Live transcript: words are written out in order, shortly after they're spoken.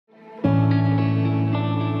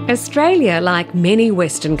Australia, like many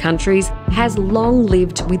Western countries, has long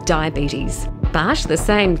lived with diabetes. But the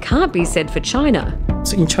same can't be said for China.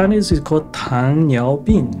 So in Chinese, it's called 糖尿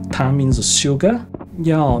病. Tang means sugar,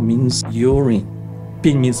 Yao means urine,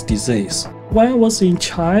 Bing means disease. When I was in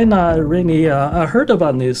China, I heard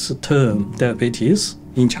about this term, diabetes,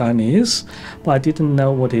 in Chinese, but I didn't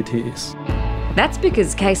know what it is. That's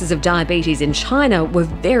because cases of diabetes in China were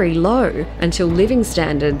very low until living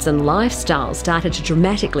standards and lifestyle started to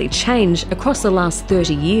dramatically change across the last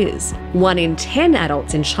 30 years. 1 in 10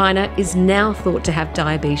 adults in China is now thought to have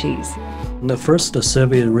diabetes. The first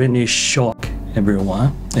survey really shocked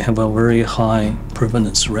everyone. They have a very high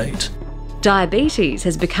prevalence rate. Diabetes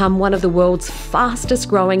has become one of the world's fastest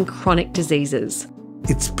growing chronic diseases.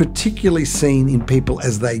 It's particularly seen in people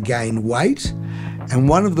as they gain weight. And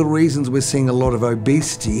one of the reasons we're seeing a lot of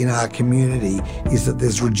obesity in our community is that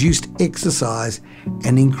there's reduced exercise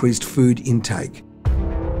and increased food intake.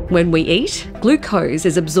 When we eat, glucose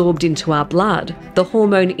is absorbed into our blood. The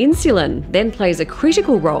hormone insulin then plays a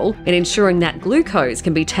critical role in ensuring that glucose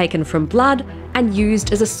can be taken from blood and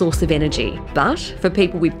used as a source of energy. But for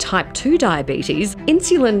people with type 2 diabetes,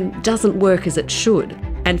 insulin doesn't work as it should.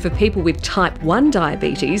 And for people with type 1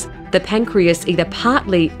 diabetes, the pancreas either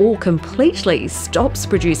partly or completely stops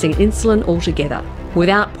producing insulin altogether.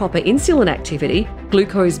 Without proper insulin activity,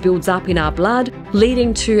 glucose builds up in our blood,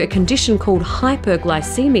 leading to a condition called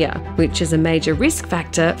hyperglycemia, which is a major risk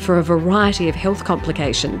factor for a variety of health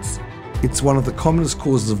complications. It's one of the commonest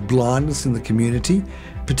causes of blindness in the community,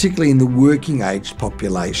 particularly in the working age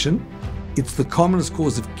population. It's the commonest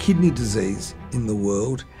cause of kidney disease in the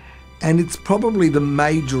world, and it's probably the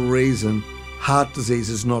major reason heart disease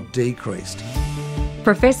has not decreased.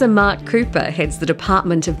 Professor Mark Cooper heads the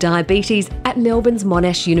Department of Diabetes at Melbourne's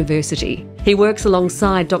Monash University. He works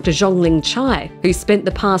alongside Dr Zhongling Chai, who spent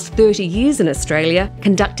the past 30 years in Australia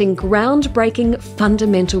conducting groundbreaking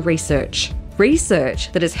fundamental research.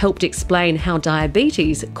 Research that has helped explain how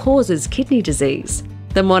diabetes causes kidney disease.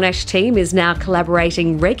 The Monash team is now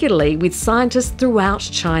collaborating regularly with scientists throughout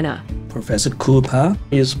China. Professor Cooper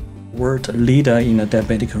is world leader in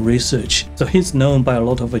diabetic research, so he's known by a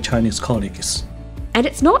lot of Chinese colleagues. And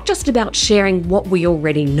it's not just about sharing what we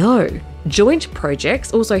already know. Joint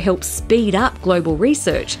projects also help speed up global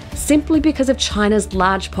research simply because of China's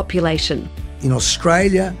large population. In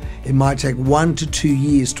Australia, it might take 1 to 2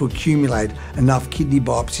 years to accumulate enough kidney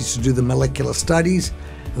biopsies to do the molecular studies.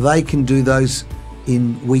 They can do those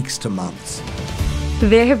in weeks to months.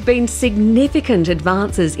 There have been significant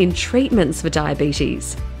advances in treatments for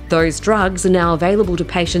diabetes. Those drugs are now available to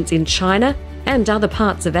patients in China and other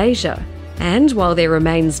parts of Asia. And while there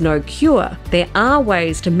remains no cure, there are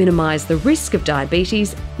ways to minimise the risk of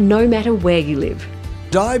diabetes no matter where you live.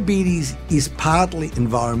 Diabetes is partly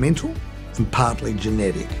environmental and partly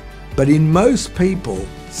genetic. But in most people,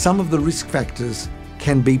 some of the risk factors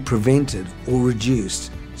can be prevented or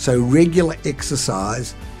reduced. So regular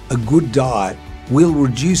exercise, a good diet, will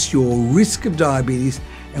reduce your risk of diabetes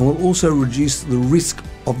and will also reduce the risk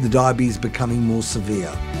of the diabetes becoming more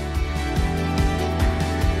severe.